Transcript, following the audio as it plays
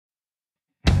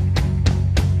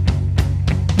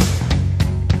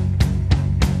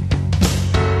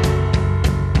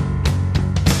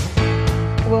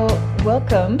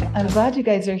welcome. I'm glad you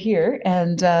guys are here.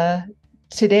 And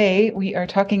today we are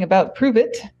talking about Prove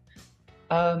It,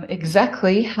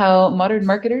 exactly how modern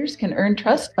marketers can earn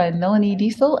trust by Melanie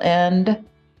Diesel and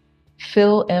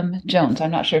Phil M. Jones.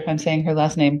 I'm not sure if I'm saying her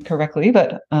last name correctly,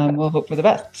 but we'll hope for the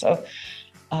best. So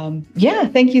yeah,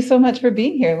 thank you so much for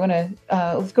being here. I want to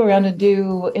let's go around and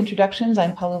do introductions.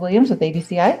 I'm Paula Williams with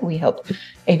ABCI. We help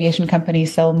aviation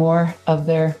companies sell more of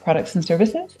their products and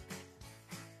services.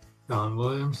 Don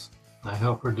Williams. I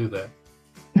help her do that.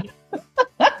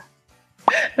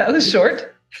 That was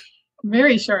short.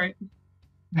 Very short.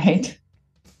 Right.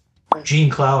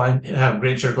 Gene Clow. I have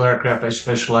Great Circle Aircraft. I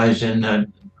specialize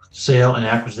in sale and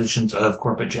acquisitions of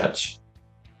corporate jets.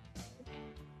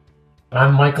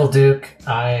 I'm Michael Duke.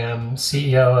 I am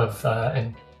CEO of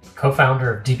and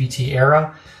co-founder of DBT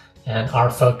Aero, and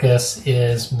our focus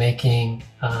is making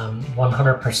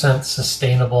 100%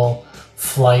 sustainable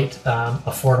flight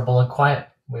affordable and quiet.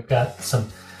 We've got some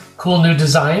cool new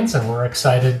designs, and we're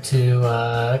excited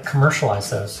to commercialize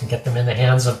those and get them in the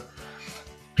hands of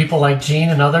people like Gene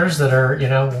and others that are,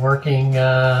 working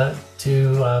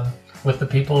with the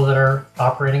people that are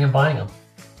operating and buying them.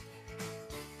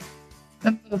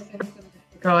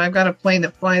 I've got a plane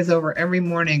that flies over every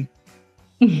morning.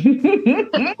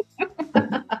 Yeah.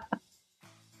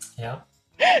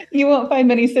 You won't find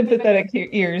many sympathetic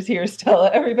ears here,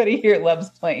 Stella. Everybody here loves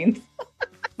planes.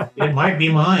 It might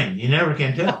be mine. You never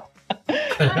can tell.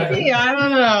 I don't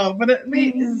know, but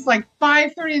it's like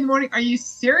 5:30 in the morning. Are you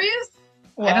serious?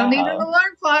 Wow. I don't need an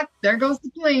alarm clock. There goes the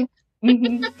plane.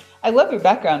 I love your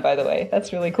background, by the way.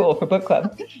 That's really cool for book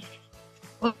club.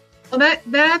 Well,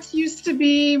 that used to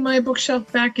be my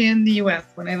bookshelf back in the U.S.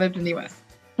 when I lived in the U.S.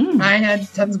 I had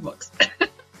tons of books.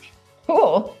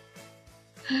 Cool.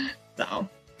 So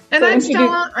I'm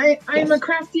Stella. I'm a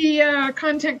crafty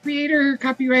content creator,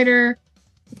 copywriter,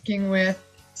 working with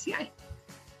CI.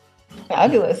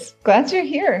 Fabulous. Glad you're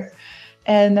here.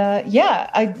 And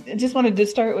I just wanted to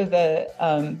start with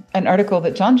an article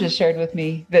that John just shared with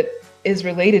me that is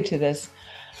related to this.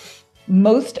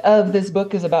 Most of this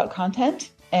book is about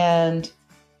content, and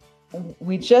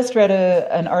we just read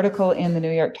an article in the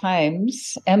New York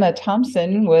Times. Emma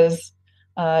Thompson was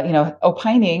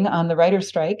opining on the writer's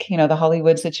strike, the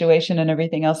Hollywood situation and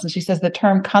everything else. And she says the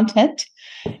term content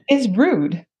is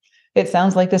rude. It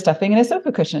sounds like the stuffing in a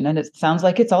sofa cushion, and it sounds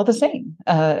like it's all the same,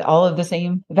 all of the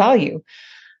same value.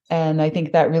 And I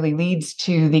think that really leads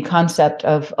to the concept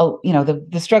of,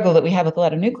 the struggle that we have with a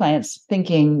lot of new clients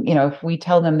thinking, if we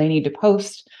tell them they need to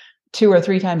post 2 or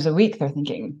 3 times a week, they're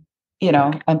thinking,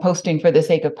 I'm posting for the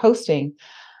sake of posting.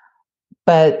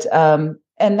 But, and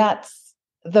that's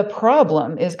the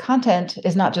problem, is content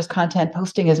is not just content.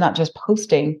 Posting is not just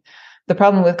posting. The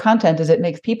problem with content is it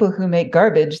makes people who make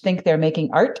garbage think they're making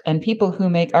art, and people who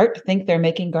make art think they're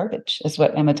making garbage, is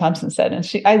what Emma Thompson said. And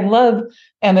I love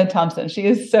Emma Thompson. She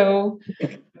is so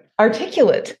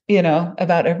articulate,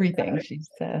 about everything. She's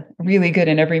really good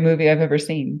in every movie I've ever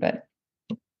seen. But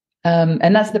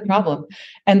and that's the problem.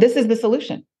 And this is the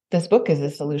solution. This book is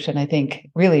the solution, I think,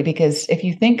 really, because if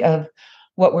you think of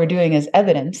what we're doing as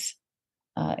evidence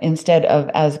instead of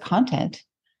as content,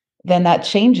 then that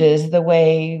changes the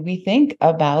way we think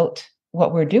about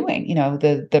what we're doing.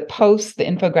 The posts, the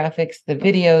infographics, the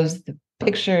videos, the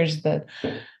pictures,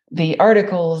 the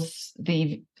articles,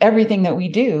 everything that we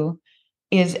do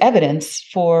is evidence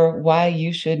for why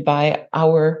you should buy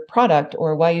our product,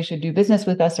 or why you should do business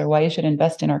with us, or why you should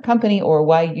invest in our company, or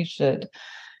why you should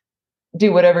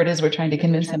do whatever it is we're trying to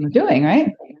convince them of doing,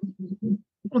 right?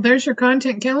 Well, there's your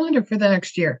content calendar for the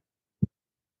next year.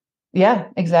 Yeah,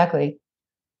 exactly.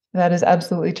 That is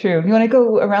absolutely true. You want to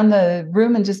go around the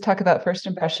room and just talk about first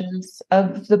impressions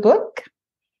of the book?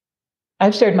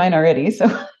 I've shared mine already, so.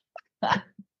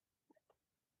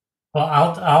 Well,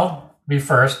 I'll be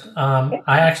first. I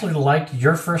actually liked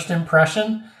your first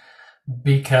impression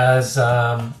because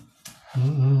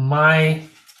my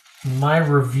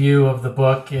review of the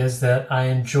book is that I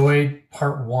enjoyed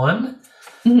part 1.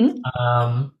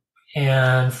 Mm-hmm.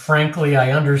 And frankly,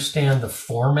 I understand the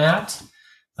format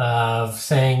of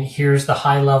saying, here's the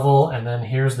high level and then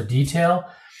here's the detail.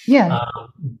 Yeah.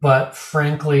 But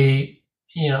frankly,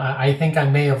 I think I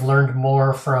may have learned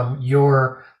more from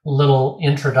your little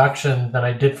introduction than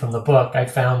I did from the book. I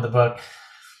found the book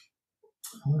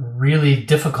really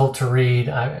difficult to read.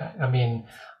 I mean,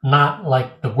 not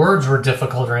like the words were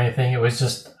difficult or anything. It was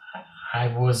just, I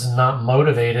was not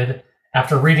motivated.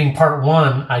 After reading part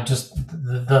 1,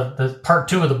 the part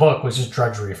 2 of the book was just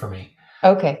drudgery for me.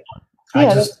 Okay.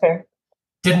 Yeah, that's fair.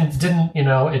 It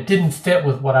didn't fit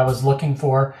with what I was looking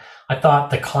for. I thought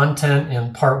the content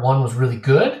in part 1 was really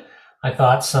good. I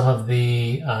thought some of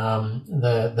the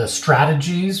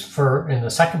strategies for in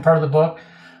the second part of the book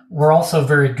were also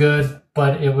very good,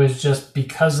 but it was just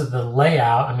because of the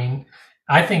layout. I mean,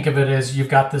 I think of it as you've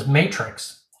got this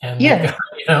matrix, and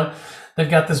they've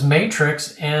got this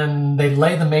matrix, and they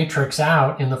lay the matrix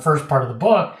out in the first part of the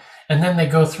book, and then they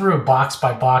go through box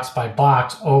by box by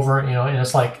box over, and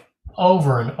it's like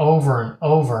over and over and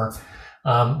over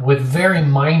with very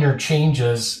minor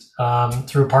changes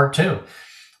through part two.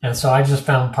 And so I just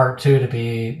found part two to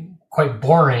be quite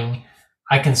boring.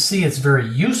 I can see it's very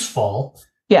useful.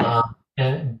 Yeah.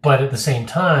 But at the same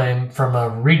time, from a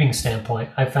reading standpoint,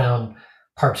 I found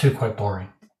part two quite boring.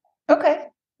 Okay.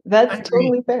 That's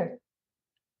totally fair.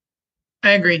 I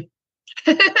agree.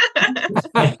 I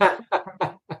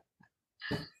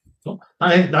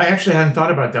actually hadn't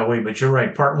thought about it that way, but you're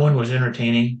right. Part one was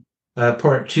entertaining.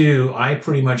 Part two, I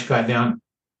pretty much got down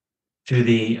to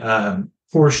the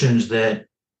portions that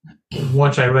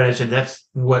once I read, I said, that's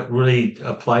what really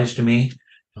applies to me.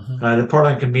 The part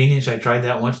on convenience, I tried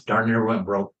that once, darn near went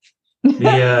broke.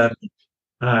 The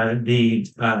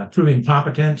proving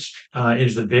competence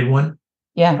is the big one.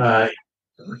 Yeah.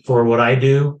 For what I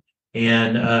do.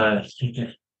 And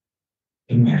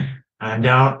I'm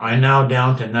now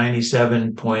down to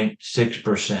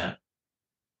 97.6%.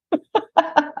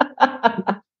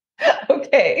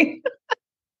 Okay.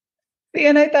 See,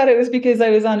 and I thought it was because I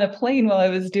was on a plane while I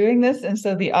was doing this, and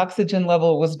so the oxygen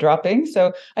level was dropping.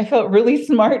 So I felt really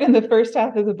smart in the first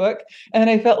half of the book, and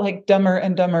I felt like dumber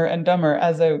and dumber and dumber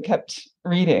as I kept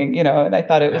reading, and I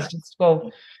thought it was just,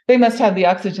 well, they must have the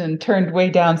oxygen turned way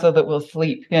down so that we'll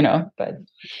sleep, but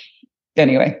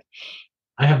anyway.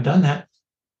 I have done that.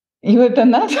 You have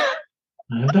done that?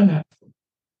 I have done that.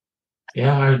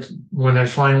 Yeah, when I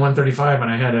was flying 135 and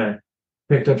I had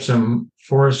picked up some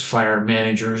forest fire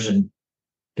managers, and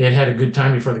they had a good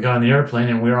time before they got on the airplane,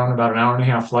 and we were on about an hour and a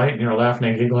half flight, and laughing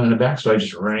and giggling in the back, so I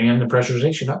just ran the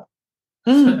pressurization up.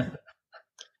 And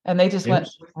they just went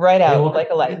right out like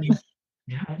a light.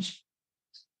 Yeah.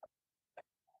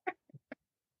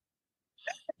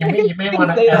 You may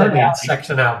want to edit that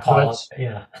section out, Paula.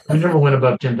 Yeah. I never went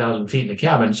above 10,000 feet in the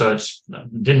cabin, so it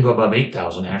didn't go above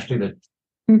 8,000 actually, but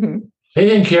they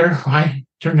didn't care. I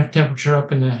turned the temperature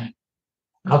up in the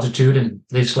altitude, and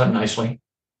they slept nicely.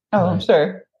 Oh, I'm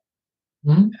sure.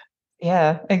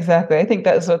 Yeah, exactly. I think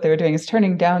that's what they were doing, is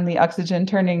turning down the oxygen,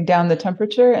 turning down the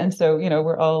temperature. And so,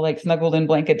 we're all like snuggled in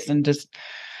blankets and just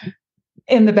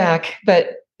in the back.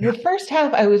 But the first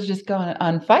half, I was just going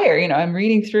on fire. I'm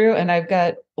reading through, and I've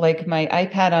got like my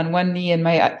iPad on one knee and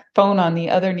my phone on the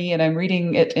other knee, and I'm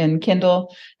reading it in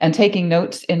Kindle and taking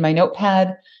notes in my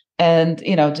notepad, and,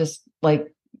 just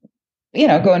like,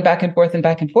 going back and forth and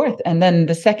back and forth. And then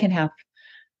the second half,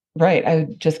 right, I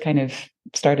just kind of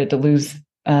started to lose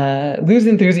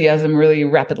enthusiasm really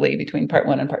rapidly between part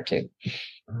one and part two.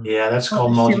 Yeah, that's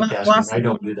called multitasking. I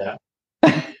don't do that.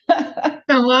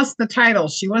 I lost the title.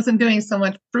 She wasn't doing so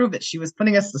much prove it. She was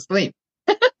putting us to sleep.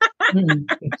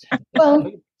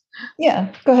 Well,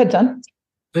 yeah, go ahead, John.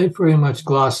 They pretty much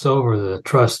glossed over the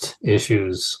trust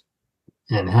issues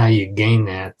and how you gain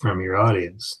that from your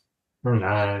audience. And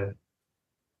I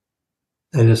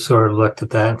just sort of looked at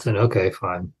that and said, okay,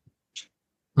 fine.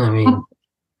 I mean,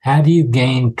 how do you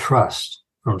gain trust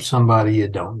from somebody you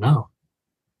don't know?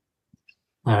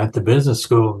 At the business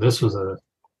school, this was a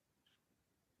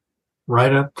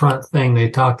right up front thing they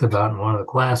talked about in one of the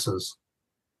classes.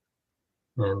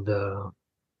 And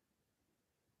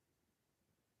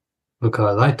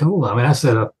because I told them, I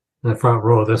sat up in the front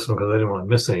row of this one because I didn't want to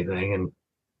miss anything.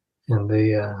 And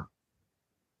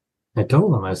I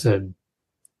told them, I said,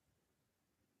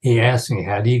 he asked me,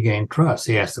 how do you gain trust?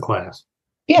 He asked the class.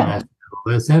 Yeah. And I said, well,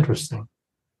 that's interesting.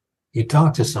 You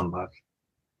talk to somebody,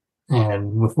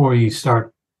 and before you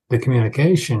start the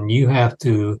communication, you have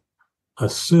to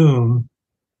assume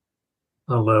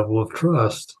a level of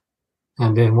trust.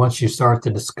 And then once you start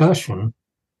the discussion,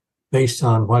 based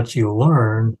on what you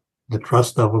learn, the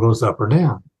trust level goes up or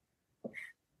down.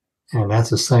 And that's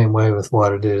the same way with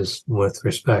what it is with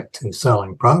respect to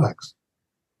selling products.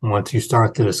 Once you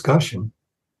start the discussion,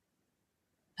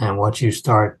 and once you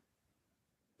start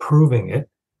proving it,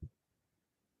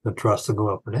 the trust will go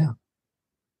up or down.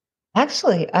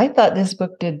 Actually, I thought this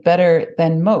book did better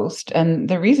than most. And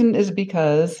the reason is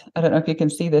because, I don't know if you can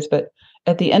see this, but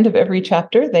at the end of every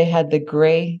chapter, they had the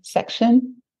gray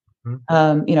section,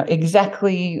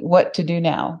 exactly what to do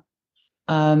now.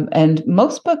 And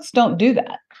most books don't do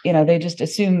that. They just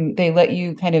assume, they let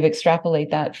you kind of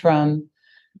extrapolate that from,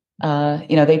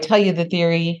 they tell you the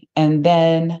theory, and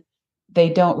then they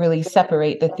don't really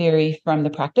separate the theory from the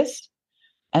practice.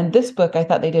 And this book, I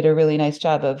thought they did a really nice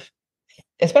job of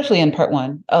especially in part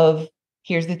one of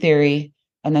here's the theory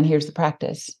and then here's the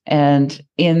practice. And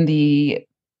in the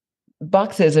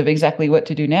boxes of exactly what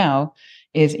to do now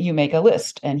is you make a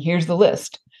list and here's the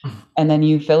list. And then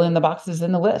you fill in the boxes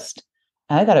in the list.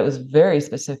 And I thought it was very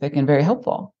specific and very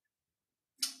helpful.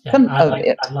 Yeah,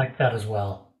 I like that as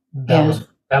well. That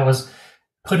was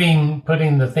putting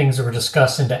the things that were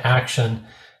discussed into action.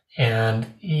 And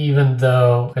even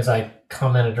though, as I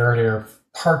commented earlier,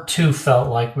 part two felt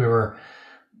like we were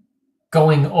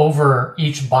going over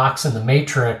each box in the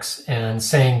matrix and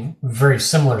saying very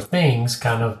similar things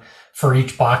kind of for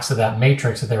each box of that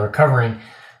matrix that they were covering,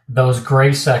 those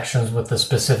gray sections with the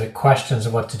specific questions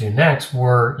of what to do next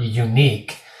were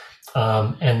unique.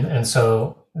 And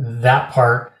so that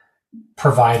part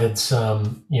provided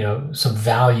some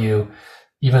value,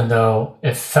 even though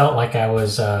it felt like I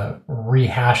was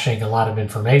rehashing a lot of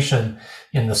information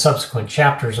in the subsequent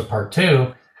chapters of part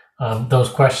two. Those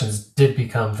questions did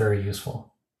become very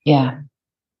useful. Yeah.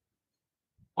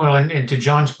 Well, and to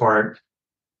John's part,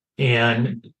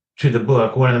 and to the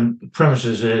book, one of the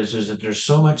premises is that there's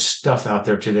so much stuff out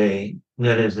there today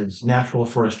that it's natural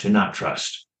for us to not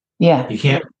trust. Yeah. You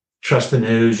can't trust the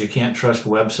news. You can't trust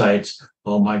websites.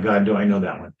 Oh my God, do I know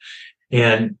that one?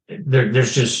 And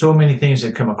there's just so many things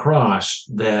that come across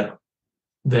that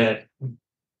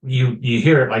you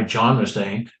hear it, like John was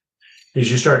saying, is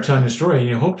you start telling the story and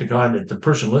you hope to God that the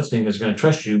person listening is going to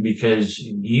trust you, because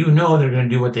you know they're going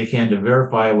to do what they can to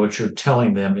verify what you're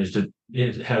telling them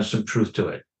it has some truth to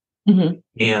it. Mm-hmm.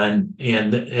 And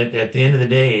at the end of the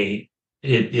day,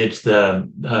 it's the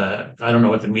I don't know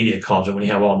what the media calls it when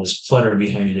you have all this clutter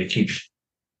behind you that keeps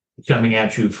coming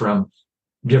at you from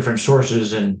different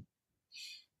sources, and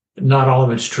not all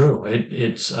of it's true. I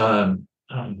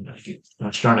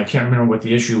can't remember what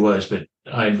the issue was, but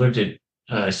I looked at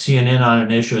CNN on an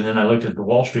issue, and then I looked at the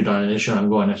Wall Street on an issue, and I'm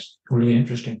going, that's really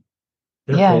interesting.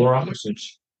 They're polar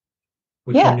opposites.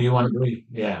 Which one do you want to believe?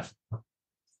 Yeah.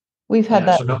 We've had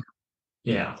that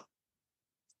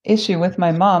issue with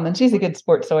my mom, and she's a good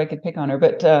sport, so I could pick on her,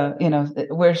 but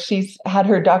where she's had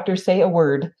her doctor say a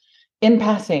word in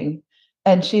passing,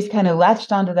 and she's kind of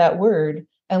latched onto that word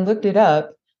and looked it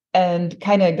up and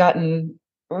kind of gotten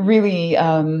really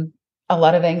a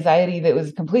lot of anxiety that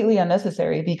was completely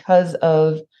unnecessary because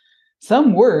of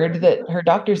some word that her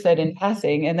doctor said in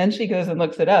passing. And then she goes and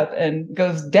looks it up and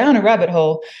goes down a rabbit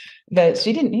hole that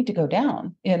she didn't need to go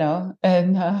down,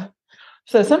 and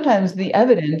so sometimes the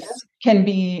evidence can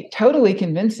be totally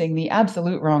convincing the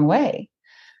absolute wrong way.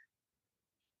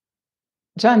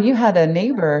 John, you had a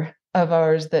neighbor of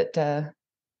ours that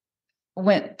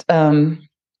went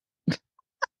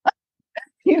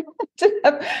you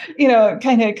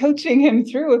kind of coaching him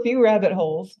through a few rabbit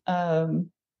holes. Do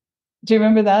you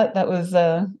remember that? That was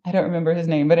I don't remember his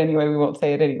name, but anyway, we won't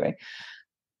say it anyway.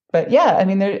 But yeah, I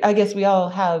mean, I guess we all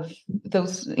have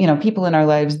those, people in our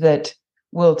lives that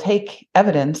will take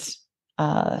evidence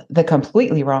the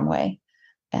completely wrong way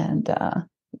and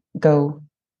go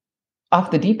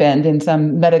off the deep end in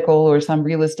some medical or some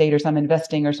real estate or some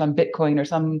investing or some Bitcoin or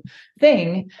some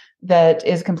thing that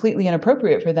is completely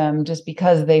inappropriate for them just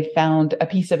because they found a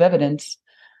piece of evidence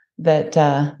that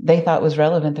they thought was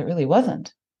relevant that really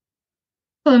wasn't.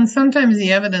 Well, and sometimes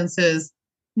the evidence is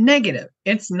negative.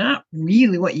 It's not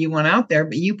really what you want out there,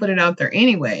 but you put it out there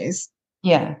anyways.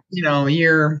 Yeah.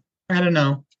 You're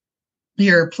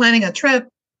planning a trip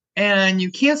and you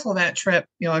cancel that trip,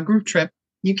 a group trip.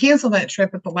 You cancel that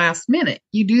trip at the last minute.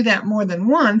 You do that more than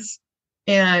once,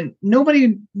 and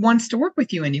nobody wants to work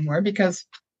with you anymore because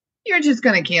you're just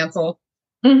going to cancel.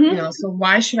 Mm-hmm. So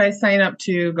why should I sign up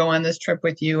to go on this trip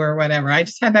with you or whatever? I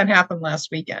just had that happen last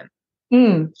weekend.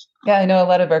 Yeah, I know a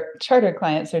lot of our charter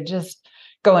clients are just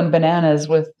going bananas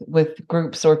with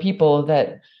groups or people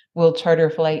that will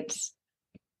charter flights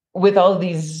with all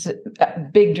these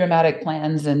big dramatic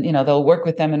plans, and they'll work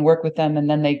with them, and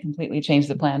then they completely change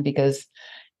the plan because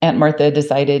Aunt Martha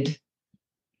decided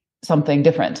something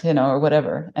different, or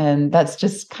whatever. And that's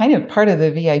just kind of part of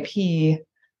the VIP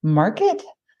market,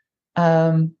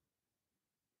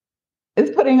 is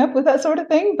putting up with that sort of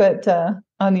thing. But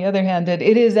on the other hand, it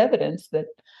is evidence that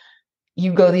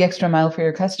you go the extra mile for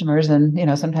your customers,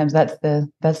 and sometimes that's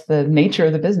the nature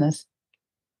of the business.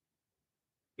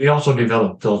 We also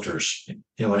develop filters.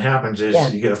 What happens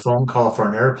is you get a phone call for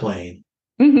an airplane,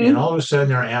 and all of a sudden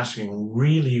they're asking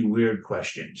really weird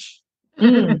questions.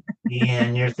 And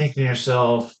you're thinking to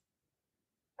yourself,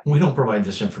 we don't provide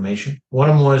this information. One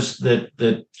of them was that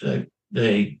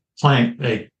the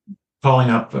client calling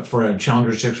up for a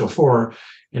Challenger 604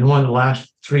 in one of the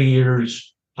last 3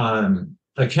 years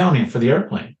accounting for the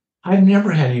airplane. I've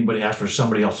never had anybody ask for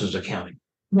somebody else's accounting.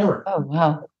 Never. Oh,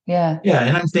 wow. Yeah. Yeah.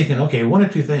 And I'm thinking, okay, one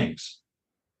of two things.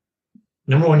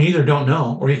 Number one, you either don't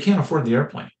know or you can't afford the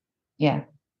airplane. Yeah.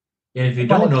 And if you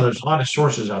One don't of know, two. there's a lot of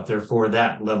sources out there for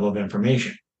that level of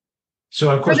information. So,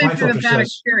 of Or course, they've my had a filter bad says,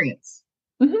 experience.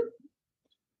 Mhm.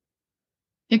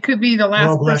 It could be the "Oh,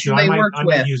 last bless you, person they worked I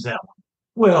might with. use that one."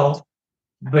 Well,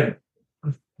 but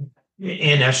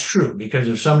and that's true, because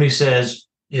if somebody says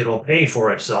it'll pay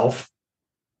for itself,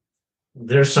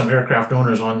 there's some aircraft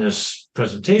owners on this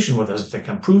presentation with us that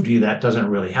can prove to you that doesn't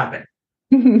really happen.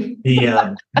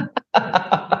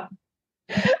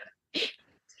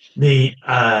 The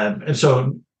and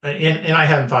so and I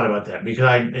hadn't thought about that,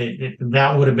 because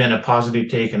that would have been a positive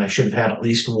take, and I should have had at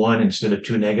least one instead of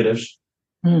two negatives.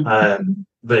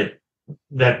 But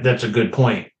that's a good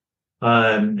point.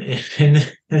 And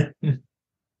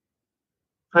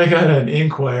I got an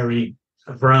inquiry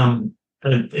from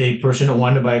a person who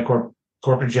wanted to buy a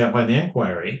corporate jet by the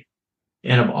inquiry,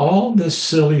 and of all the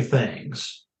silly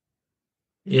things,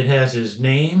 it has his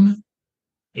name,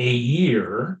 a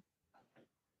year,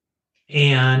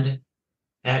 and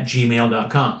at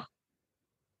gmail.com.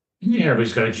 Yeah,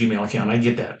 everybody's got a Gmail account. I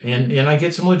get that. And I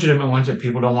get some legitimate ones that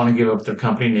people don't want to give up their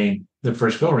company name the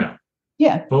first go round.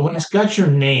 Yeah. But when it's got your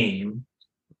name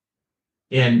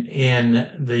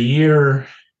in the year,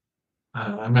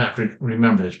 I'm not going to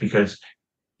remember this, because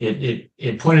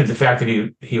it pointed to the fact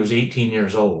that he was 18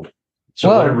 years old. So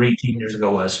Whoa. whatever 18 years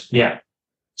ago was, yeah.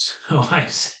 So I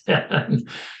said,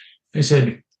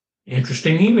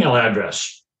 interesting email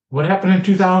address. What happened in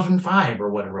 2005 or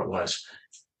whatever it was?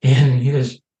 And he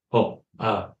goes, oh,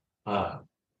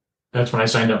 that's when I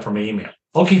signed up for my email.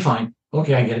 Okay, fine.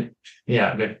 Okay, I get it.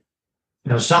 Yeah, but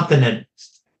something that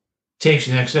takes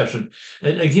the next step. So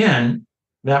again,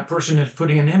 that person is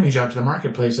putting an image out to the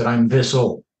marketplace that I'm this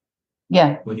old.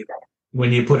 Yeah. When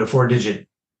you put a 4-digit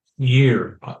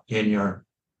year in your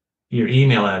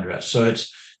email address. So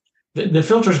it's the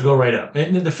filters go right up.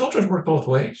 And the filters work both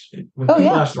ways. When people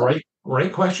ask the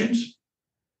right questions,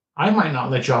 I might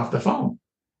not let you off the phone.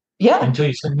 Yeah. Until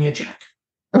you send me a check.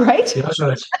 Right. So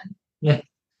it's, yeah,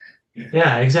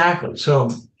 exactly.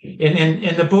 So,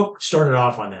 and the book started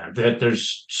off on that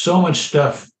there's so much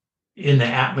stuff in the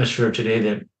atmosphere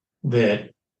today that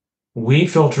we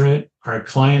filter it, our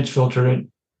clients filter it,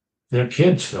 their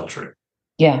kids filter it.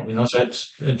 Yeah. So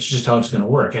it's just how it's going to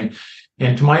work. And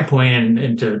to my point,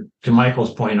 and to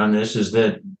Michael's point on this, is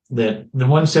that the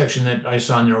one section that I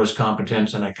saw in there was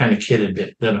competence, and I kind of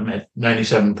kidded that I'm at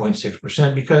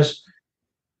 97.6%, because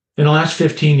in the last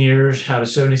 15 years, out of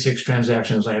 76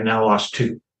 transactions, I have now lost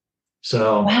 2.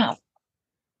 So wow.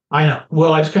 I know.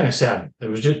 Well, I was kind of sad. It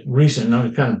was just recent, and I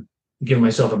was kind of giving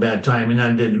myself a bad time, and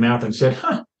then I did the math and said,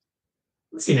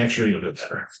 let's see, next year you'll do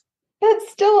better.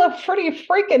 That's still a pretty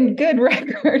freaking good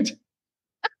record.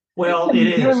 Well, it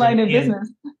is. Your line of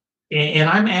business. And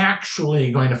I'm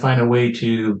actually going to find a way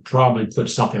to probably put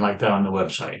something like that on the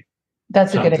website.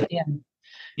 That's a good idea.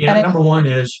 Number one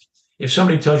is, if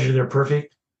somebody tells you they're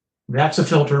perfect, that's a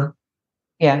filter.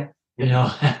 Yeah.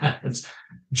 It's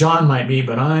John might be,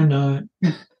 but I'm not.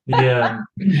 Yeah.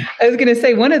 I was going to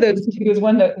say, one of those was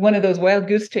one of those wild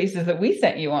goose chases that we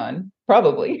sent you on,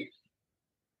 probably.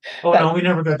 Oh, no, we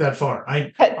never got that far.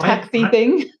 Taxi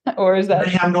thing, or is that?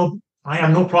 I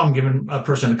have no problem giving a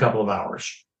person a couple of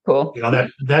hours. Cool.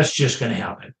 That's just going to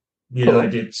happen.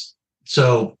 It's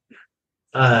so.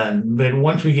 But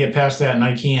once we get past that, and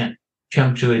I can't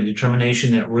come to a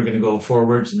determination that we're going to go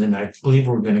forwards, and then I believe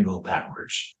we're going to go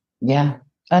backwards. Yeah,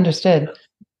 understood.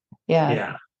 Yeah.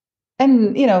 Yeah.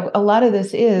 And a lot of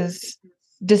this is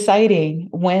deciding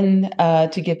when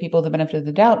to give people the benefit of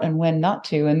the doubt and when not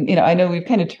to. And I know we've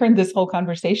kind of turned this whole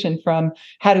conversation from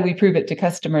how do we prove it to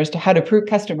customers to how do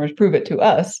customers prove it to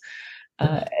us,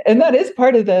 and that is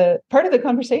part of the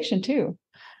conversation too.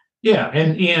 Yeah,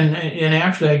 and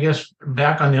actually, I guess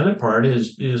back on the other part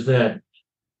is that,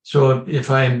 so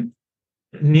if I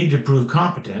need to prove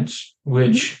competence,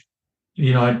 which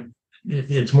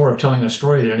it's more of telling a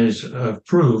story than it is of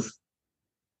proof.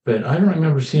 But I don't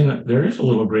remember seeing it. There is a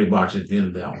little gray box at the end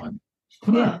of that one.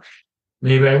 Yeah.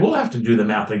 Maybe I will have to do the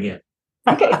math again.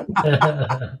 Okay.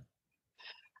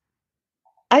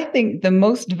 I think the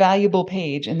most valuable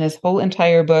page in this whole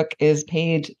entire book is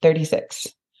page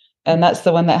 36. And that's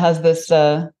the one that has this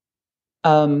outline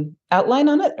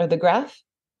on it, or the graph.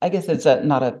 I guess it's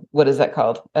what is that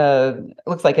called? It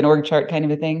looks like an org chart kind of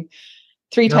a thing.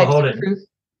 3 types of proof.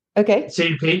 Okay.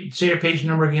 Say your page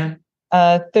number again.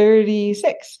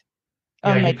 36.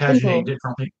 Yeah, you paginate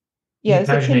differently. Yeah, it's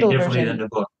a Kindle version. Than the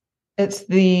book. It's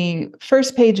the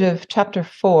first page of chapter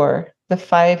 4, the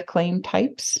 5 claim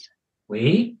types.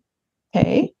 Oui.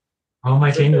 Okay. All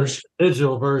my fingers.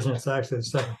 Digital version, it's actually the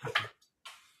second.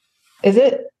 Is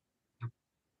it?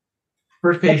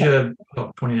 First page of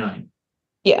 29.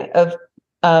 Yeah, of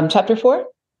chapter 4?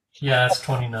 Yeah, it's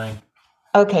 29.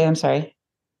 Okay, I'm sorry.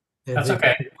 That's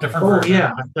okay. Different Oh, version.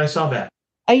 yeah, I saw that.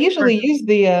 I usually use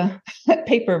the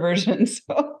paper version,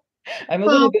 so I'm a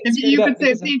Well, little bit if screwed you up could say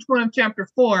because page 1 of chapter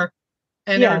 4,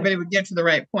 and Yeah. everybody would get to the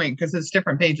right point because it's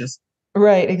different pages.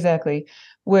 Right, exactly.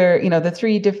 Where, the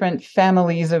 3 different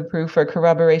families of proof are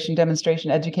corroboration,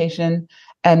 demonstration, education.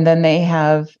 And then they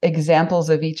have examples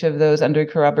of each of those under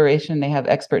corroboration. They have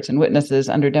experts and witnesses.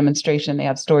 Under demonstration, they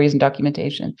have stories and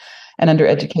documentation. And under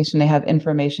education, they have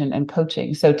information and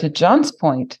coaching. So to John's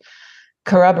point,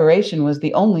 corroboration was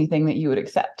the only thing that you would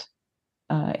accept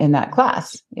in that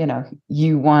class.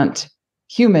 You want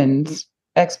humans,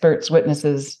 experts,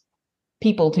 witnesses,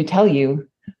 people to tell you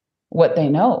what they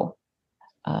know.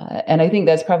 And I think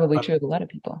that's probably true of a lot of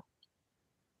people.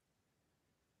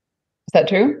 Is that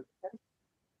true?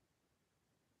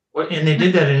 Well, and they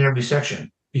did that in every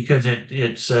section because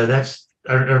that's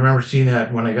I remember seeing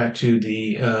that when I got to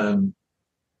the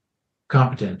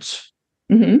competence.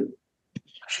 Mm-hmm.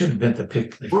 I should have bent the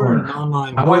pick the We're in corner. an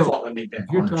online My world. wife won't let me bend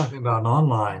If you're corners. talking about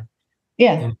online,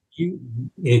 Yeah. and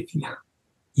if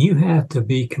you have to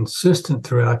be consistent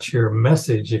throughout your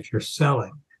message if you're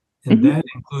selling, and Mhm. that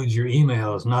includes your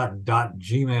emails, not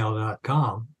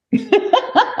 .gmail.com.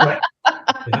 Right.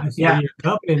 It has to Yeah. be your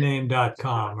company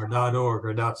name.com or .org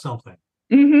or .something.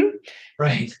 Mm-hmm.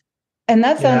 Right. And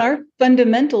that's Yeah. on our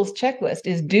fundamentals checklist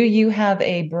is, do you have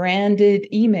a branded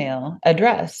email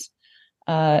address?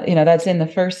 That's in the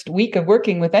first week of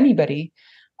working with anybody.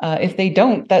 If they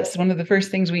don't, that's one of the first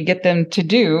things we get them to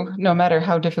do, no matter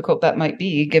how difficult that might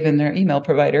be, given their email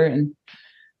provider and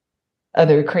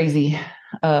other crazy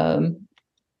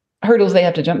hurdles they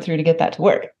have to jump through to get that to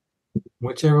work.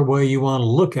 Whichever way you want to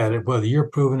look at it, whether you're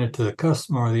proving it to the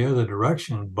customer or the other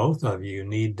direction, both of you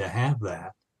need to have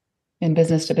that. In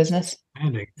business to business.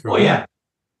 Oh, yeah.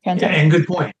 Fantastic. Yeah, and good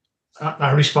point.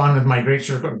 I respond with my Great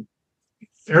Circle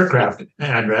aircraft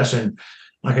address, and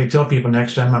like I tell people,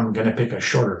 next time I'm going to pick a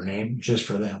shorter name just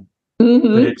for them.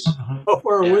 Mm-hmm. But it's Oh,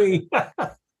 are we?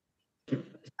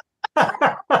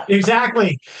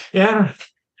 exactly, yeah.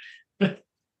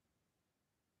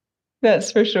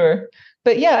 That's for sure.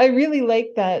 But yeah, I really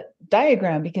like that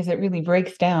diagram because it really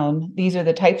breaks down. These are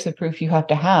the types of proof you have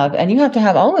to have, and you have to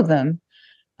have all of them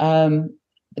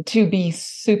to be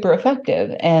super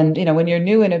effective. And, when you're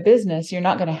new in a business, you're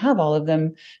not going to have all of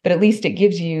them, but at least it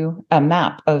gives you a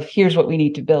map of here's what we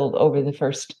need to build over the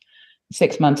first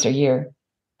 6 months or year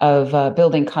of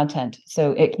building content.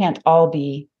 So it can't all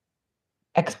be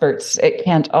experts. It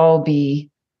can't all be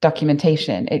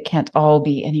documentation. It can't all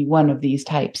be any one of these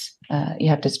types. You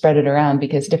have to spread it around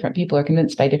because different people are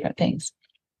convinced by different things.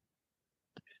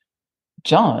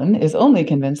 John is only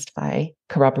convinced by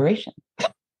corroboration.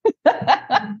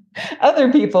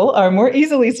 Other people are more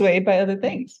easily swayed by other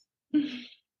things.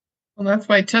 Well, that's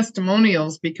why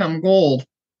testimonials become gold.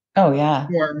 Oh, yeah.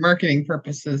 For marketing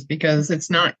purposes, because it's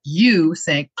not you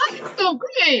saying, I'm so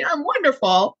great, I'm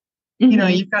wonderful. Mm-hmm.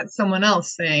 You've got someone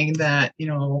else saying that,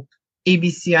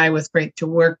 ABCI was great to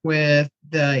work with.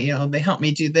 They helped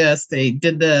me do this, they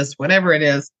did this, whatever it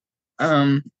is.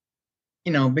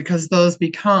 Because those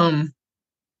become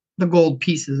the gold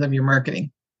pieces of your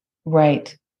marketing.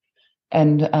 Right.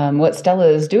 And what Stella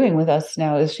is doing with us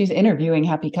now is she's interviewing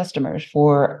happy customers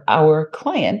for our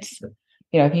clients.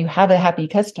 If you have a happy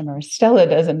customer, Stella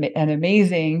does an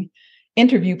amazing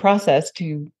interview process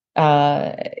to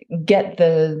get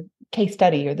the case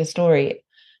study or the story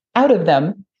out of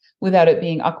them without it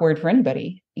being awkward for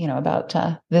anybody, about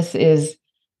this is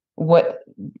what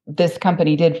this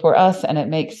company did for us, and it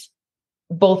makes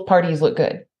both parties look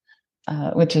good,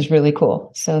 which is really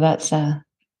cool. So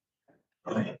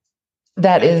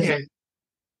that is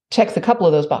checks a couple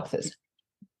of those boxes.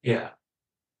 Yeah.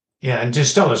 Yeah, and to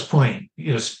Stella's point,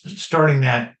 starting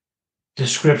that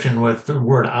description with the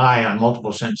word I on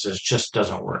multiple sentences just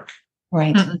doesn't work.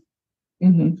 Right.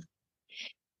 Mm-hmm.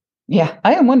 Yeah,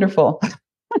 I am wonderful.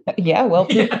 Yeah, well,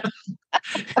 Yeah.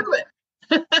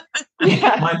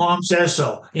 Yeah. My mom says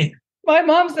so. My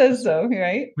mom says so,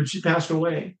 right? But she passed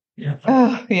away. Yeah.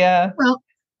 Oh, yeah. Well,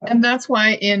 and that's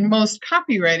why in most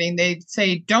copywriting, they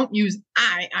say don't use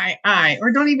I,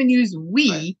 or don't even use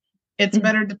we. Right. It's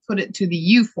better to put it to the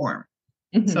you form.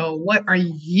 Mm-hmm. So what are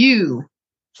you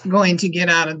going to get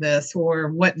out of this,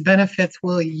 or what benefits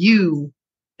will you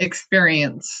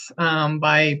experience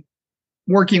by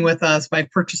working with us, by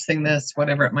purchasing this,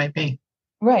 whatever it might be.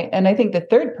 Right. And I think the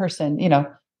third person,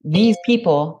 these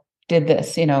people did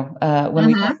this, when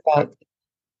we talk about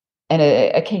and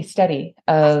a case study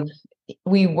of,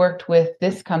 we worked with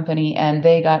this company and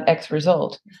they got X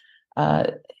result.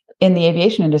 In the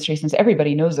aviation industry, since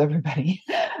everybody knows everybody,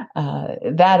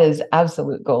 that is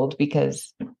absolute gold,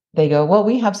 because they go, well,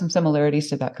 we have some similarities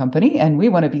to that company and we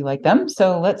want to be like them.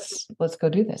 So let's go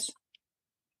do this.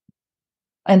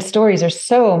 And stories are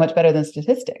so much better than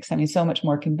statistics. I mean, so much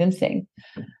more convincing.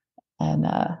 And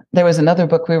there was another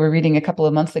book we were reading a couple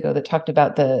of months ago that talked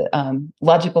about the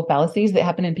logical fallacies that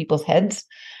happen in people's heads.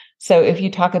 So if you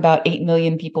talk about 8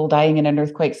 million people dying in an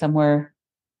earthquake somewhere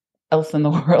else in the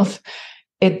world,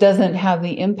 it doesn't have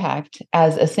the impact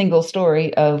as a single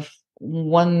story of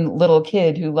one little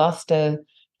kid who lost a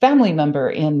family member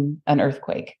in an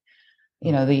earthquake.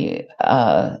 You know, the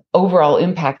overall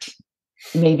impact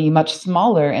may be much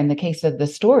smaller in the case of the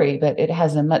story, but it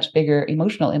has a much bigger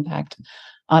emotional impact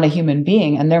on a human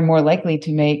being, and they're more likely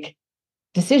to make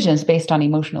decisions based on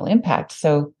emotional impact.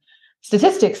 So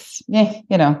statistics,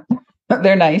 you know,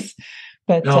 they're nice,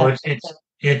 but no,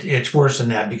 it's worse than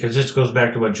that, because this goes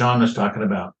back to what John was talking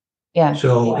about. Yeah.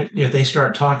 So if they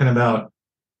start talking about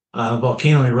a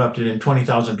volcano erupted and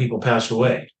 20,000 people passed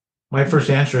away, my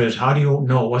first answer is, how do you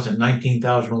know it wasn't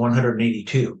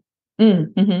 19,182?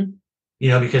 Mm-hmm. You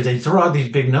know, because they throw out these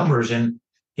big numbers, and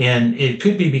it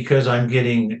could be because I'm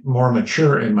getting more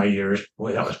mature in my years.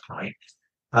 Boy, that was polite.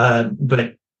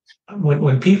 But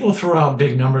when people throw out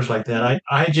big numbers like that,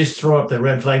 I just throw up the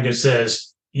red flag that says,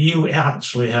 you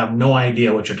absolutely have no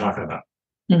idea what you're talking about.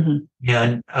 Mm-hmm.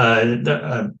 And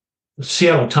the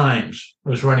Seattle Times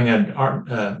was running an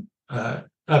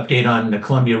update on the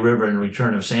Columbia River and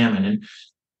return of salmon. And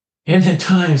in the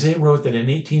Times, they wrote that in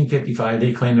 1855,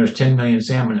 they claimed there's 10 million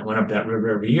salmon that went up that river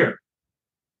every year.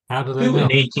 How do they Who know? in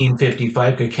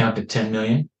 1855 could count to 10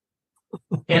 million?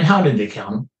 And how did they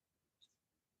count them?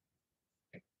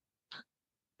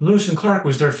 Lewis and Clark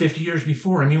was there 50 years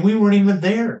before. I mean, we weren't even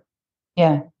there.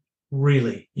 Yeah.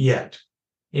 Really, yet.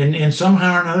 And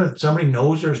somehow or another, somebody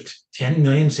knows there's 10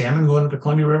 million salmon going up the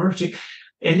Columbia River. See,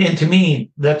 and to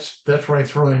me, that's where I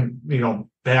throw in, you know,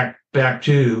 back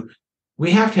to,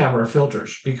 we have to have our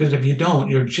filters, because if you don't,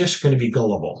 you're just going to be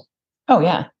gullible. Oh,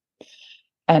 yeah.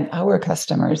 And our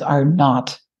customers are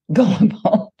not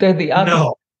gullible. They're the opposite.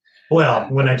 No. Well,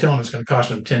 when I tell them it's going to cost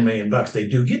them $10 million, they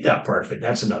do get that part of it.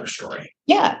 That's another story.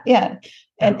 Yeah, yeah.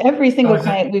 And every single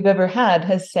client we've ever had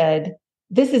has said,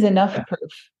 this is enough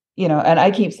proof, you know, and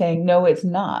I keep saying, no, it's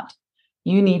not.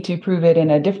 You need to prove it in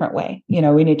a different way. You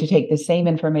know, we need to take the same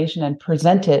information and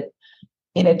present it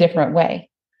in a different way.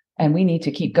 And we need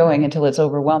to keep going until it's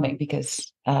overwhelming, because,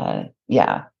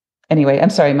 yeah. Anyway, I'm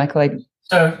sorry, Michael.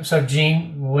 So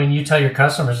Gene, when you tell your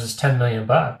customers it's $10 million,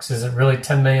 is it really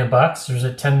 $10 million, or is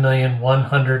it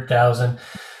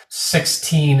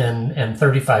 10,100,016 and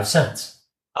 35 cents?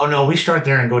 Oh no, we start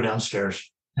there and go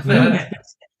downstairs.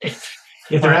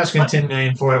 If they're asking 10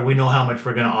 million for it, we know how much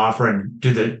we're going to offer and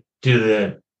do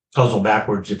the puzzle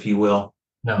backwards, if you will.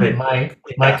 No, my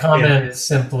comment is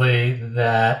simply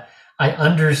that I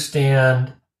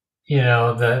understand, you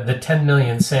know, the 10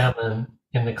 million salmon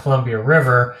in the Columbia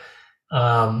River.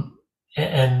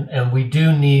 And we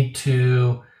do need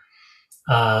to,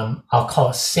 I'll call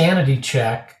it sanity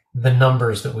check the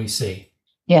numbers that we see.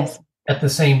 Yes. At the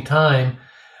same time,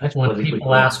 when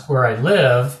people ask where I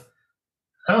live,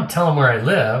 I don't tell them where I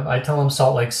live. I tell them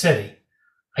Salt Lake City.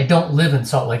 I don't live in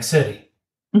Salt Lake City.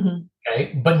 Mm-hmm.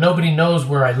 Okay. But nobody knows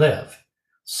where I live.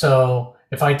 So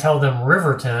if I tell them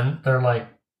Riverton, they're like,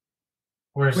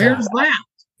 where's that?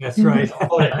 That's right.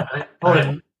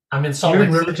 I'm in Salt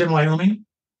Lake City. Riverton, Wyoming?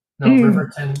 No,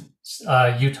 Riverton,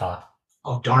 Utah.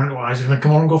 Oh, darn it. Well, I was going to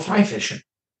come over and go fly fishing.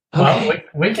 Okay.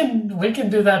 Well, we can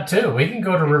do that too. We can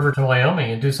go to Riverton,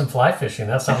 Wyoming and do some fly fishing.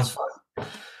 That sounds fun.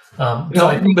 So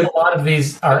I think a lot of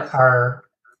these are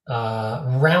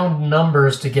round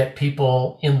numbers to get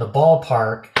people in the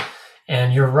ballpark.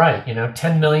 And you're right. You know,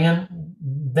 10 million,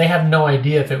 they have no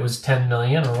idea if it was 10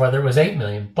 million or whether it was 8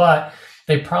 million, but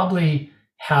they probably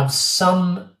have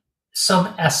some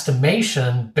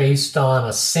estimation based on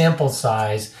a sample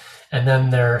size, and then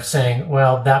they're saying,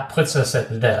 well, that puts us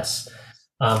at this.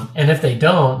 And if they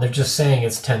don't, they're just saying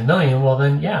it's 10 million. Well,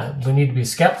 then, yeah, we need to be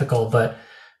skeptical. But,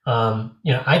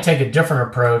 you know, I take a different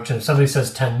approach. And if somebody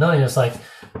says 10 million, it's like,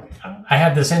 I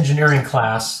had this engineering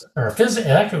class, or physics,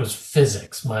 actually it was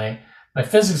physics, my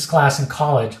physics class in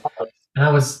college. And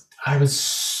I was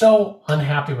so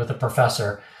unhappy with the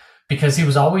professor, because he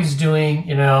was always doing,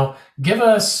 you know, give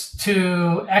us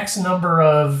to X number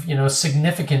of, you know,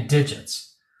 significant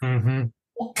digits. Mm-hmm.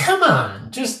 Well, come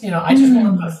on. Just, you know, I just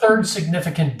want the third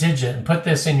significant digit and put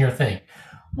this in your thing.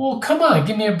 Well, come on,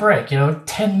 give me a break. You know,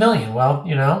 10 million. Well,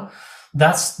 you know,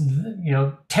 that's,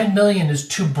 10 million is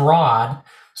too broad.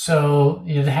 So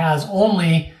it has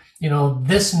only,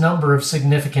 this number of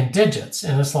significant digits.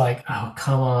 And it's like, oh,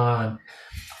 come on.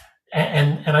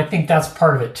 And I think that's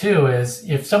part of it too, is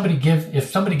if somebody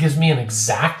gives me an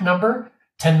exact number,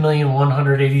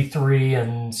 10,183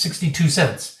 and 62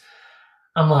 cents,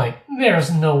 I'm like,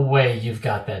 there's no way you've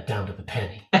got that down to the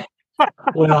penny.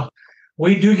 Well,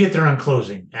 we do get there on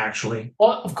closing, actually.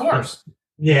 Well, of course.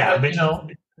 Yeah, but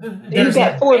you've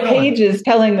got 4 pages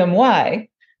telling them why.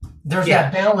 There's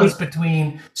that balance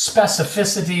between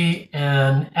specificity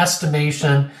and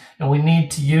estimation, and we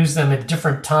need to use them at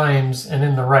different times and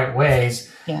in the right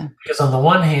ways. Yeah. Because on the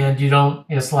one hand,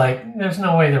 it's like, there's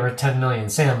no way there were 10 million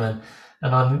salmon,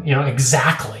 and on,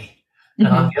 exactly. And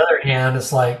on the other hand,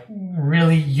 it's like,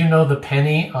 really, the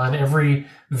penny on every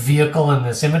vehicle in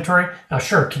this inventory? Now,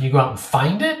 sure, can you go out and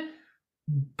find it?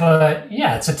 But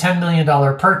yeah, it's a $10 million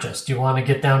purchase. Do you want to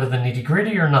get down to the nitty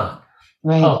gritty or not?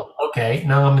 Right. Oh, okay.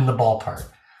 Now I'm in the ballpark.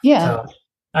 Yeah. So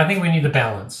I think we need the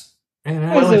balance.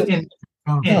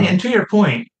 And to your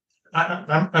point,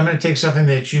 I'm going to take something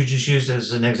that you just used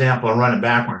as an example and run it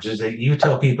backwards. Is that you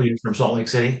tell people you're from Salt Lake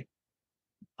City?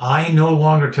 I no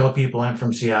longer tell people I'm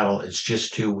from Seattle. It's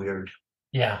just too weird.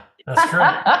 Yeah, that's true.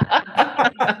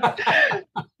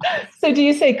 So do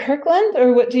you say Kirkland,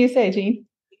 or what do you say, Gene?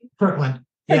 Kirkland.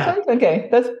 Yeah. Kirkland? Okay,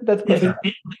 that's good.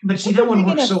 But see, that one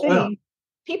works so well.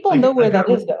 People know where that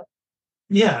is, though.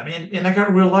 Yeah, and I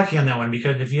got real lucky on that one,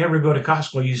 because if you ever go to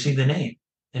Costco, you see the name,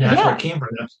 and that's where it came from.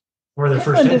 That's where their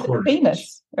first headquarters is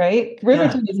famous, right?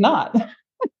 Riverton is not.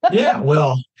 Yeah,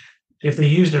 well, if they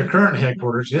use their current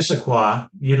headquarters, Issaquah,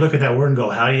 you look at that word and go,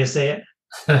 how do you say it?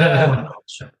 How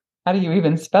do you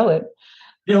even spell it?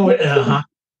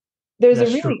 There's a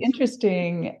really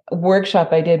interesting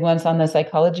workshop I did once on the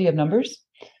psychology of numbers,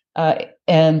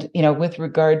 and with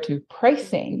regard to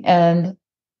pricing. And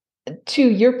to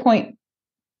your point,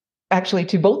 actually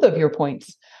to both of your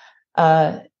points,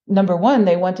 number one,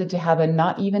 they wanted to have a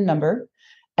not even number,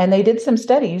 and they did some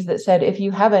studies that said if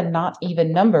you have a not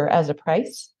even number as a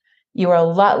price, you are a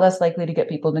lot less likely to get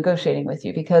people negotiating with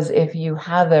you, because if you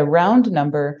have a round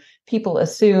number, people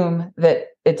assume that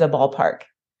it's a ballpark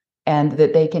and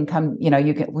that they can come,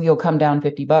 you'll come down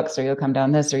 $50, or you'll come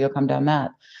down this, or you'll come down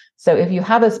that. So if you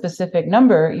have a specific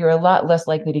number, you're a lot less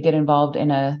likely to get involved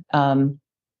in a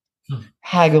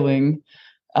haggling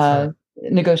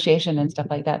negotiation and stuff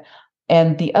like that.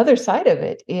 And the other side of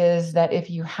it is that if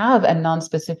you have a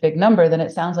non-specific number, then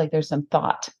it sounds like there's some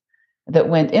thought that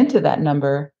went into that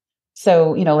number.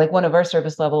 So, like one of our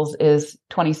service levels is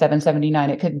 $27.79.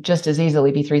 It could just as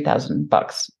easily be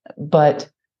 $3,000, but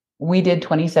we did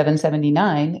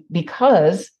 $27.79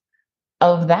 because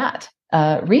of that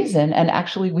reason. And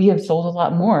actually, we have sold a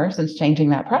lot more since changing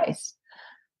that price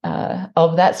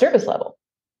of that service level.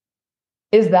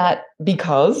 Is that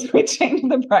because we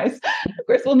changed the price? Of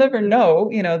course, we'll never know.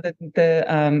 That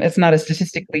it's not a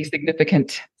statistically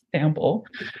significant sample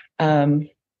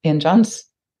in John's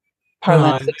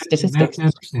parlance of statistics. That's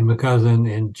interesting, because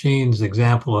in Gene's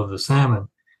example of the salmon,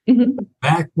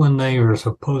 back when they were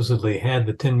supposedly had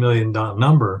the $10 million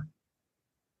number,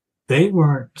 they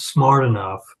weren't smart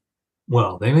enough.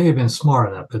 Well, they may have been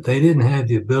smart enough, but they didn't have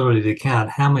the ability to count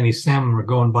how many salmon were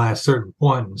going by a certain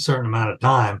point in a certain amount of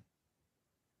time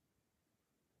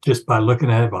just by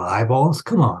looking at it by eyeballs.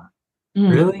 Come on.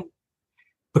 Really?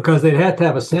 Because they'd have to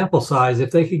have a sample size.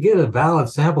 If they could get a valid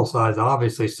sample size,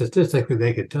 obviously, statistically,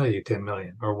 they could tell you 10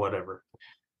 million or whatever.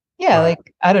 Yeah,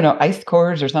 like, I don't know, ice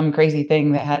cores or some crazy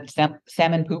thing that had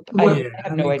salmon poop. I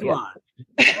have no idea.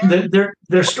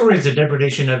 There's stories of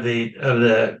degradation of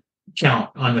the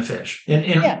count on the fish.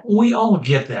 And we all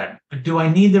get that. Do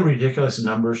I need the ridiculous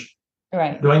numbers?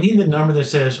 Right. Do I need the number that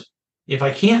says, if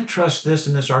I can't trust this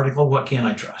in this article, what can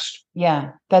I trust?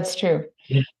 Yeah, that's true.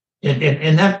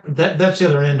 And that's the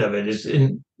other end of it, is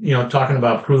in talking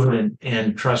about proven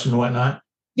and trust and whatnot.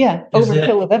 Yeah,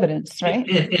 overkill of evidence, right?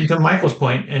 And to Michael's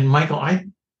point, and Michael,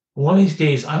 one of these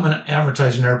days I'm going to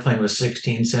advertise an airplane with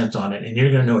 16 cents on it, and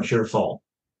you're going to know it's your fault.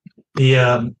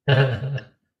 16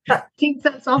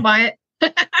 cents, I'll buy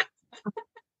it.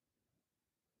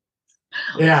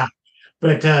 Yeah,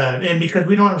 but and because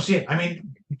we don't ever see it, I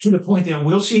mean, to the point that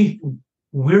we'll see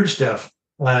weird stuff.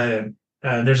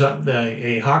 There's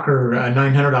a Hawker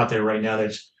 900 out there right now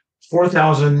that's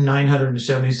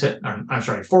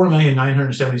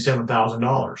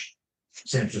 $4,977,000.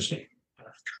 It's interesting.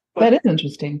 That is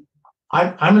interesting.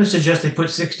 I'm going to suggest they put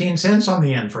 16 cents on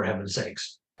the end, for heaven's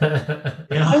sakes. I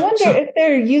wonder if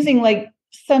they're using like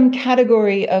some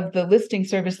category of the listing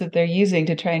service that they're using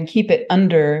to try and keep it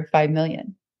under 5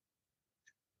 million.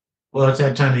 Well, it's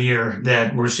that time of year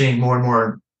that we're seeing more and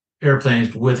more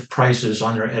airplanes with prices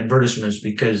on their advertisements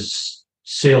because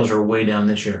sales are way down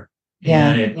this year.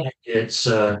 Yeah. And it's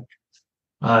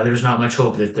there's not much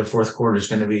hope that the fourth quarter is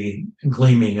going to be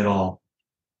gleaming at all.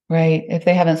 Right. If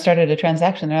they haven't started a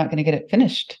transaction, they're not going to get it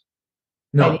finished.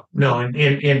 No,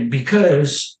 and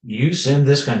because you send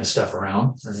this kind of stuff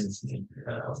around,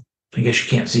 I guess you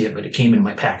can't see it, but it came in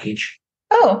my package.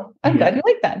 Oh, I'm glad you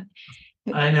like that.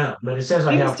 I know, but it says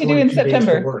I Things have to do in 42 days to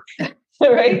September. work.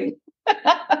 Right.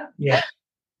 Yeah.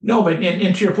 No, but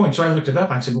and to your point, so I looked it up.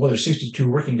 I said, well, there's 62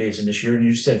 working days in this year, and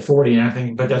you said 40, and I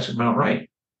think, but that's about right.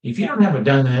 If you don't have it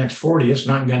done in the next 40, it's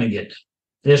not going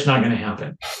to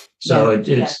happen. So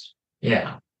it's.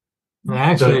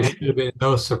 Actually, So- it should have been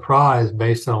no surprise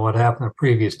based on what happened the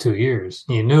previous 2 years.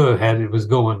 You knew it was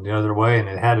going the other way, and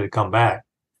it had to come back.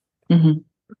 Mm-hmm.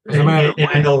 No matter And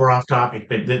I know we're off topic,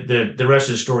 but the rest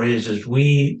of the story is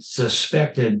we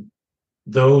suspected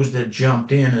those that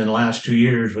jumped in the last 2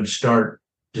 years would start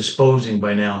disposing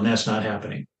by now, and that's not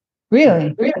happening.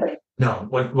 Really? No,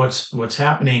 what's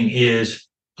happening is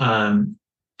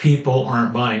people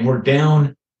aren't buying. We're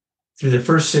down through the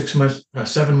first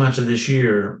 7 months of this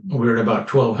year. We're at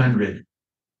about 1,200,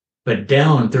 but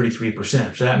down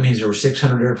 33%. So that means there were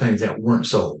 600 airplanes that weren't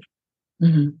sold.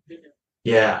 Mm-hmm.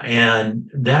 Yeah,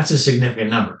 and that's a significant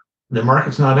number. The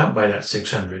market's not up by that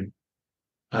 600,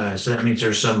 so that means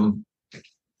there's some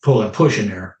pull and push in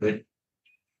there. But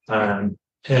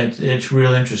it's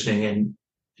real interesting, and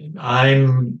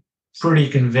I'm pretty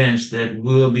convinced that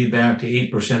we'll be back to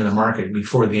 8% of the market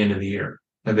before the end of the year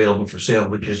available for sale,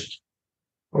 which is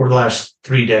over the last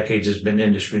 3 decades has been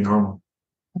industry normal.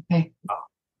 Okay.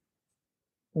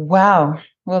 Wow.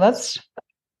 Well, that's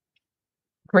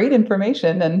great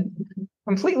information and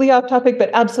completely off topic,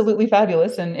 but absolutely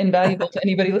fabulous and invaluable to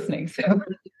anybody listening. So,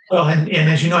 well, and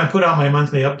as you know, I put out my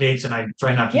monthly updates, and I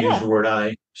try not to use the word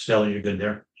 "I." Stella, you're good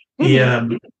there. But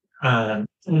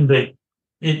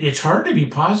it's hard to be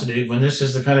positive when this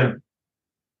is the kind of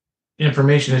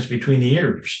information that's between the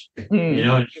ears. You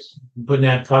know, it's putting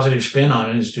that positive spin on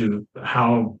it as to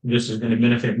how this is going to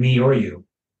benefit me or you.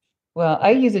 Well,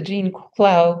 I use a Gene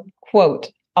Clow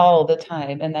quote all the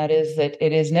time, and that is that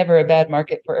it is never a bad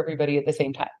market for everybody at the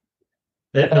same time.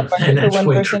 A bad market for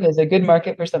one person is a good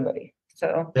market for somebody.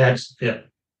 So that's it.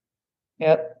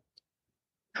 Yep.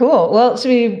 Cool. Well, should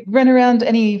we run around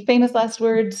any famous last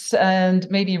words and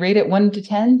maybe rate it 1 to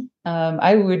 10?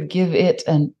 I would give it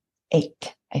an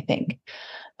 8, I think.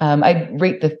 I'd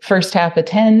rate the first half a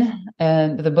 10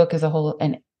 and the book as a whole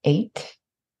an 8,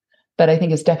 but I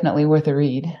think it's definitely worth a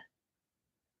read.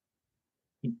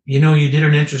 You know, you did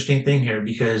an interesting thing here,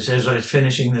 because as I was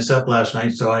finishing this up last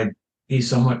night, so I'd be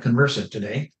somewhat conversant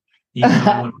today.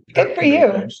 Good for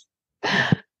you.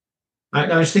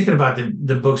 I was thinking about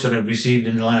the books that I've received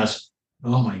in the last,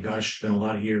 oh my gosh, it's been a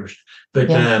lot of years. But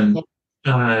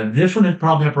this one is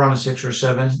probably up around a 6 or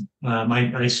 7.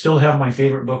 I still have my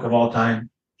favorite book of all time,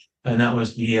 and that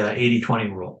was the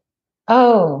 80-20 rule.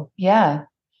 Oh, yeah.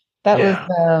 That was,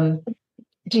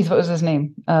 geez, what was his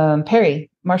name? Perry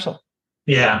Marshall.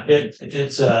 Yeah,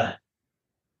 it's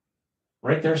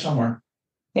right there somewhere.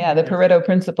 Yeah, the Pareto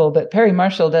principle, but Perry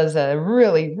Marshall does a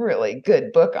really, really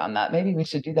good book on that. Maybe we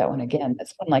should do that one again.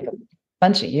 It's been like a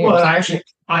bunch of years. Well, I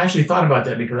actually thought about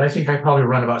that, because I think I probably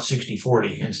run about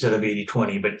 60-40 instead of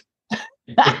 80-20, but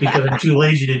it's because I'm too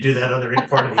lazy to do that other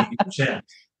part of the 80%.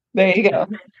 There you go.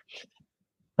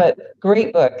 But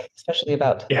great book, especially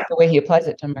about the way he applies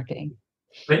it to marketing.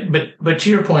 But to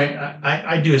your point,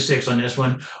 I do a 6 on this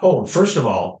one. Oh, first of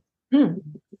all,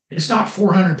 it's not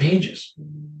 400 pages.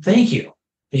 Thank you.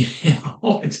 You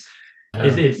know, it's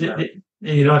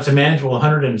a manageable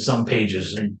 100 and some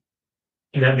pages, and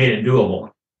that made it doable.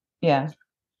 Yeah,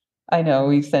 I know.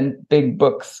 We send big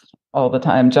books all the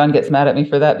time. John gets mad at me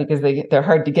for that because they're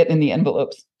hard to get in the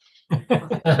envelopes. And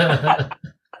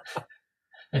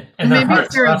maybe if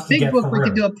they're a big book, we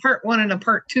could do a part 1 and a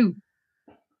part 2.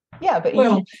 Yeah, but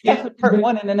you have part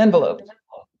 1 in an envelope.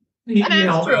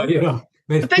 That's true.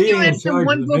 But then you only send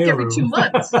one book every 2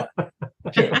 months.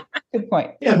 Good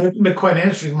point. Yeah, but quite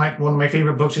honestly, one of my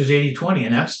favorite books is 80-20,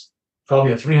 and that's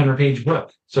probably a 300-page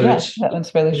book. So that one's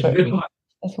fairly short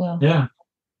as well. Yeah.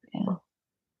 Well,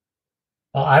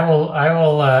 I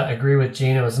will agree with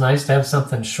Gene. It was nice to have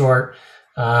something short.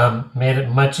 Made it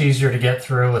much easier to get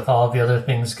through with all the other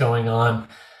things going on.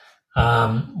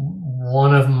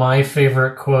 One of my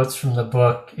favorite quotes from the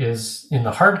book is in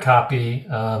the hard copy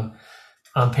on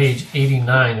page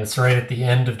 89. It's right at the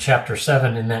end of chapter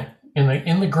 7 in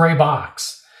the gray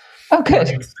box. Oh, good.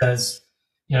 It says,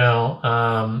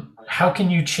 how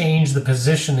can you change the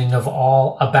positioning of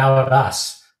all about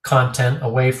us content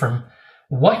away from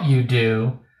what you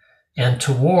do and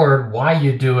toward why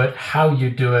you do it, how you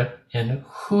do it, and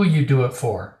who you do it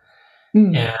for.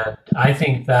 And I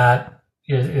think that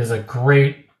is a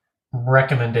great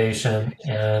recommendation,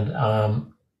 and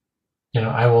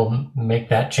I will make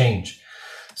that change.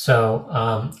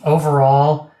 So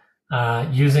overall,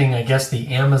 using, I guess, the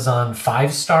Amazon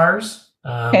 5 stars,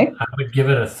 I would give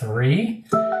it a 3.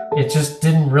 It just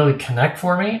didn't really connect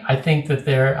for me. I think that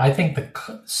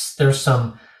there's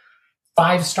some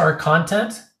 5-star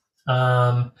content,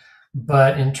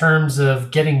 but in terms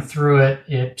of getting through it,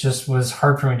 it just was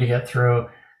hard for me to get through.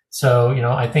 So,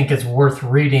 I think it's worth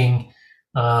reading,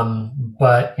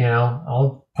 but,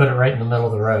 I'll put it right in the middle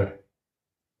of the road.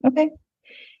 Okay.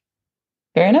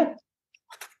 Fair enough.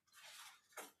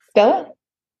 Stella?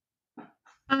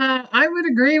 I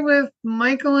would agree with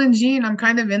Michael and Jean. I'm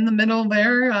kind of in the middle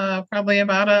there, probably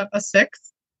about a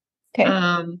 6.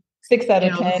 Okay. 6 out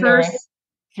of 10 or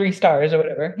 3 stars or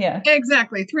whatever. Yeah.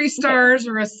 Exactly. 3 stars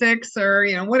or a 6 or,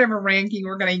 whatever ranking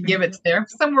we're going to give it there.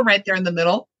 Somewhere right there in the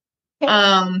middle.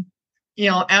 Okay.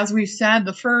 As we've said,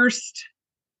 the first,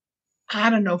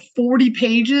 40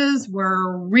 pages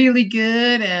were really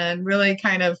good and really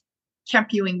kind of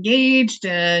kept you engaged.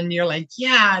 And you're like,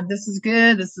 yeah, this is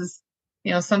good. This is,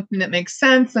 something that makes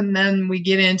sense. And then we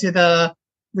get into the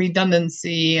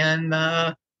redundancy and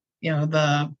the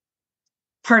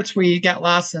parts where you get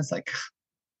lost. And it's like,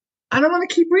 I don't want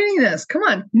to keep reading this. Come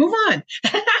on, move on.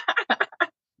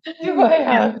 Do I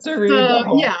have to read the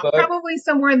whole book? Probably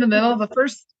somewhere in the middle. The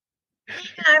first,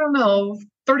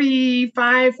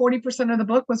 35, 40% of the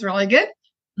book was really good.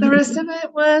 The rest of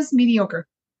it was mediocre.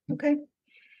 Okay.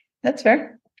 That's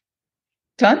fair.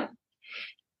 John?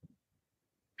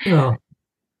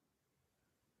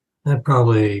 I'd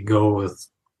probably go with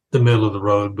the middle of the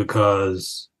road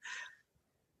because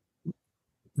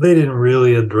they didn't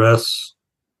really address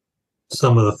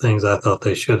some of the things I thought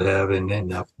they should have in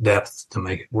enough depth to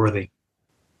make it worthy,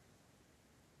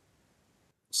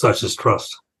 such as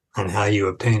trust and how you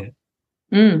obtain it.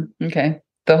 Okay.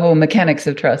 The whole mechanics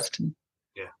of trust.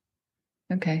 Yeah.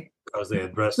 Okay. Because they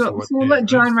addressed so we'll let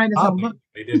John write his own book.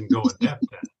 They didn't go in depth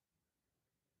at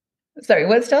it. Sorry,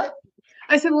 what, Stella?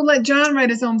 I said, we'll let John write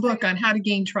his own book on how to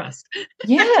gain trust.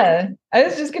 Yeah. I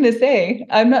was just going to say,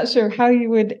 I'm not sure how you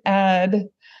would add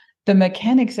the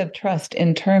mechanics of trust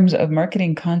in terms of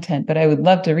marketing content, but I would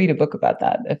love to read a book about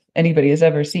that. If anybody has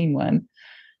ever seen one,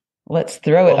 let's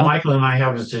throw it on. Michael and I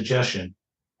have a suggestion.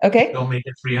 Okay. Don't make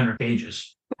it 300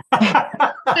 pages.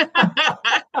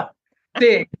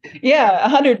 Big. Yeah,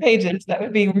 100 pages. That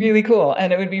would be really cool.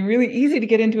 And it would be really easy to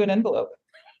get into an envelope.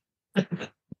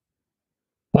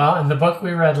 Well, and the book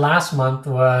we read last month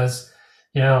was,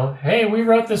 hey, we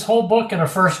wrote this whole book in a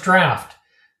first draft.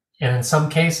 And in some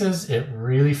cases, it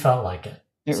really felt like it.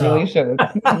 It really showed.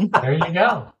 There you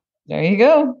go. There you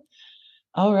go.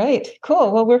 All right,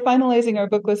 cool. Well, we're finalizing our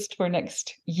book list for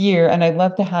next year, and I'd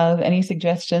love to have any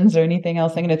suggestions or anything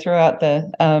else. I'm going to throw out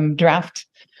the draft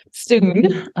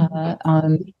soon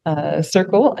on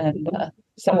Circle and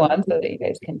so on, so that you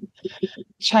guys can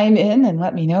chime in and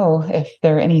let me know if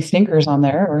there are any stinkers on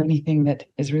there or anything that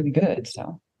is really good.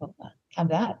 So we'll have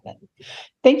that. But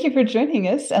thank you for joining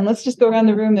us, and let's just go around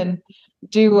the room and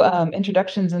do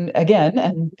introductions and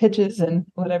pitches and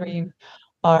whatever you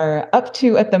are up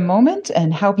to at the moment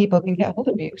and how people can get hold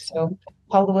of you. So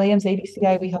Paula Williams,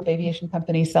 ABCI, we help aviation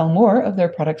companies sell more of their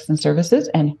products and services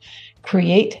and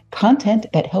create content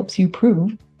that helps you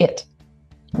prove it,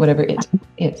 whatever it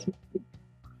is.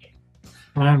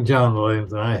 I'm John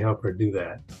Williams, and I help her do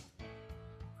that.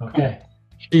 Okay.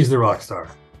 She's the rock star.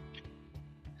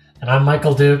 And I'm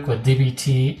Michael Duke with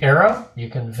DBT Aero. You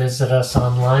can visit us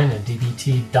online at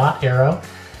dbt.aero.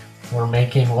 We're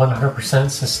making 100%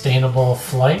 sustainable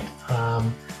flight,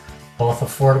 both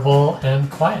affordable and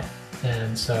quiet.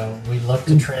 And so we look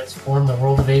to transform the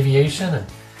world of aviation and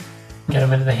get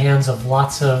them into the hands of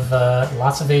lots of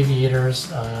aviators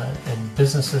and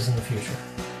businesses in the future.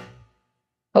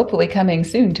 Hopefully coming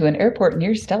soon to an airport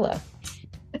near Stella.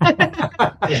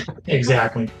 Yeah,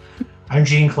 exactly. I'm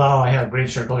Gene Clow. I have Great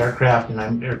Circle Aircraft, and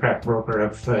I'm aircraft broker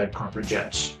of Corporate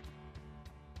Jets.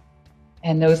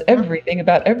 And knows everything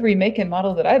about every make and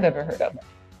model that I've ever heard of.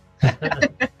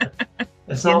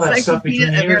 That's all that stuff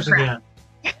between the ears again.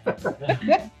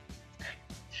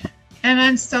 And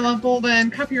I'm Stella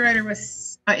Bolden, copywriter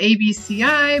with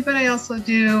ABCI, but I also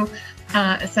do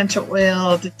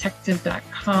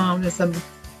EssentialOilDetective.com. It's an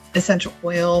essential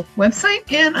oil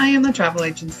website, and I am a travel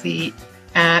agency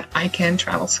at I Can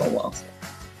Travel Solo.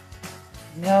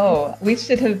 No, we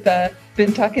should have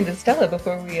been talking to Stella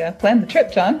before we planned the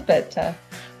trip, John, but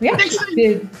we actually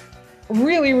did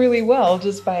really, really well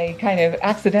just by kind of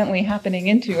accidentally happening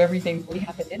into everything we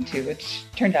happened into, which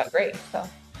turned out great. So,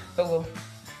 but we'll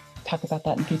talk about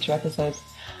that in future episodes.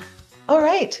 All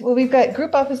right. Well, we've got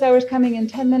group office hours coming in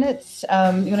 10 minutes. You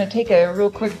want to take a real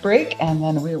quick break, and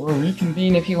then we will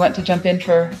reconvene if you want to jump in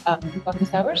for group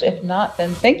office hours. If not,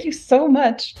 then thank you so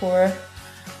much for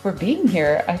being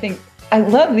here. I think I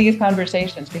love these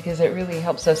conversations because it really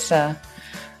helps us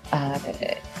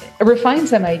refine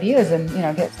some ideas and,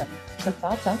 get some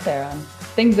thoughts out there on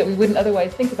things that we wouldn't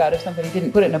otherwise think about if somebody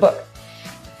didn't put it in a book.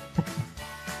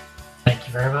 Thank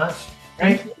you very much.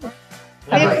 Right.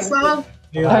 Thanks, Mom.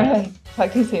 All right.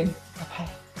 Talk to you soon.